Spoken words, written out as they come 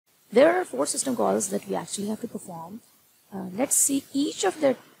there are 4 system calls that we actually have to perform. Let's see each of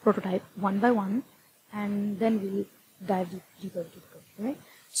their prototype one by one, and then we'll dive deeper into the code. Right?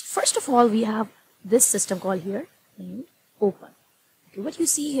 So first of all, we have this system call here named open. Okay, what you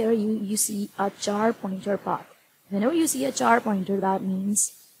see here, you see a char pointer path. Whenever you see a char pointer, that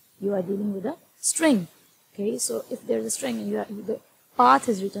means you are dealing with a string. Okay, so if there's a string and the path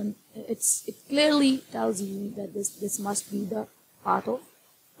is written, it clearly tells you that this must be the path of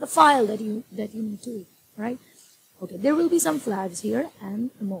the file that you need to read, right? Okay, there will be some flags here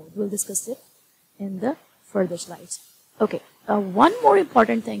and a mode. We'll discuss it in the further slides. Okay, one more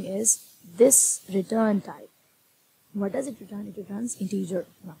important thing is this return type. What does it return? It returns integer.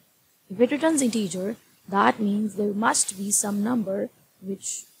 Now, if it returns integer, that means there must be some number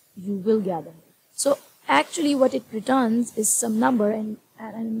which you will gather. So actually what it returns is some number,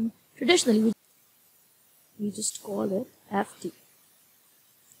 and traditionally we just call it FD.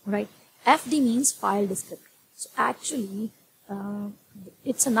 Right? FD means file descriptor. So actually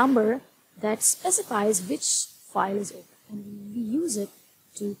it's a number that specifies which file is open, and we use it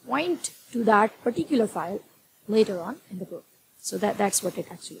to point to that particular file later on in the program. So that's what it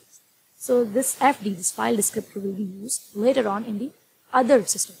actually is. So this FD, this file descriptor, will be used later on in the other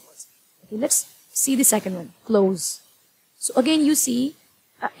system calls. Okay, let's see the second one, close. So again, you see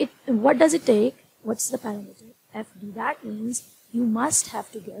what does it take? What's the parameter? FD. That means you must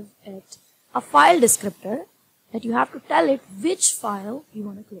have to give it a file descriptor that you have to tell it which file you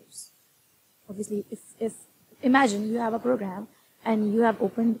want to close. Obviously, if imagine you have a program and you have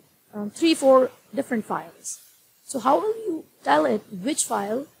opened 3-4 different files. So how will you tell it which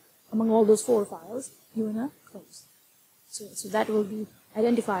file among all those 4 files you want to close? So that will be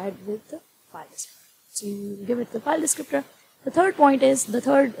identified with the file descriptor. So you give it the file descriptor. The third point is, the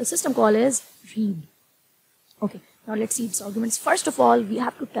third system call is read. Okay, now let's see its arguments. First of all, we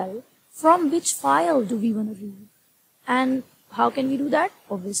have to tell from which file do we want to read. And how can we do that?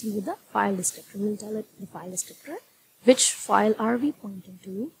 Obviously with the file descriptor. We'll tell it the file descriptor. Which file are we pointing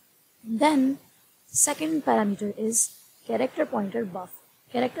to? And then second parameter is character pointer buff.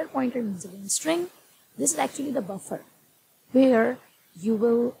 Character pointer means again string. This is actually the buffer where you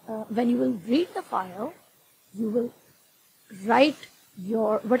will, when you will read the file, you will write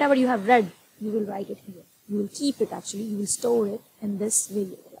your, whatever you have read, you will write it here. You will keep it actually, you will store it in this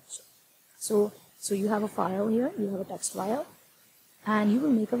variable actually. So you have a file here, you have a text file, and you will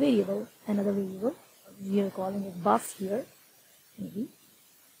make a variable, another variable. We are calling it buff here, maybe.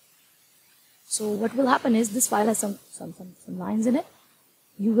 So what will happen is this file has some lines in it.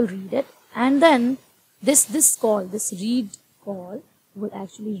 You will read it, and then this read call will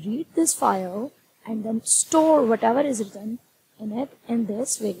actually read this file and then store whatever is written in it in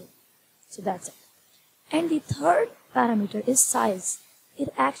this variable. So that's it. And the third parameter is size. It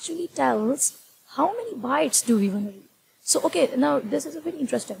actually tells how many bytes do we want to read. So okay, now this is a very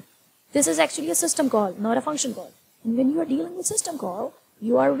interesting. This is actually a system call, not a function call. And when you are dealing with system call,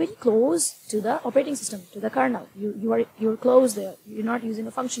 you are very close to the operating system, to the kernel. You're close there. You're not using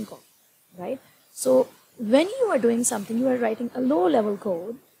a function call, right? So when you are doing something, you are writing a low-level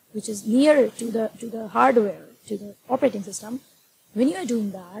code, which is near to the hardware, to the operating system. When you are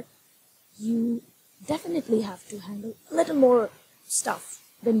doing that, you definitely have to handle a little more stuff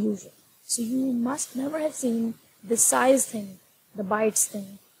than usual. So you must never have seen the size thing, the bytes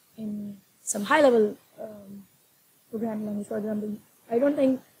thing, in some high-level programming language. For example, I don't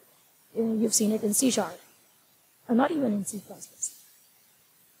think you've seen it in C#, or not even in C++,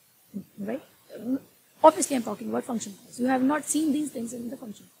 right? Obviously, I'm talking about function calls. You have not seen these things in the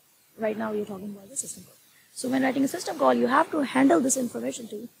function. Right now, we're talking about the system call. So when writing a system call, you have to handle this information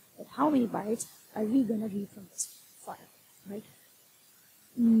too, that how many bytes are we going to read from this file, right?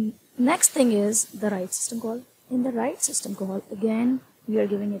 Next thing is the write system call. In the write system call, again, we are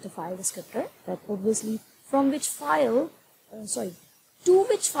giving it a file descriptor that obviously from which file, to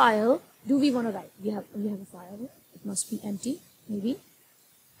which file do we want to write? We have a file here. It must be empty, maybe,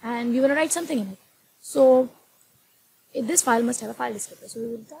 and we want to write something in it. So this file must have a file descriptor. So we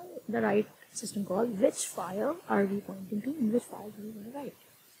will tell the write system call which file are we pointing to and which file do we want to write.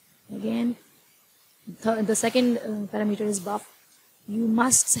 Again, the second parameter is buff. You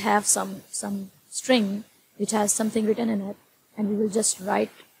must have some string which has something written in it, and we will just write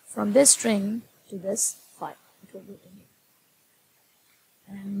from this string to this file. It will be written here.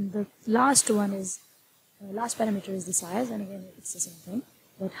 And the last one is, last parameter is the size, and again it's the same thing.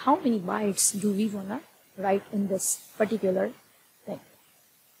 But how many bytes do we want to write in this particular thing?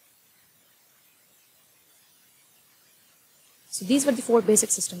 So these were the 4 basic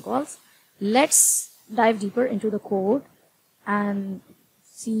system calls. Let's dive deeper into the code and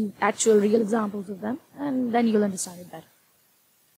see actual real examples of them, and then you'll understand it better.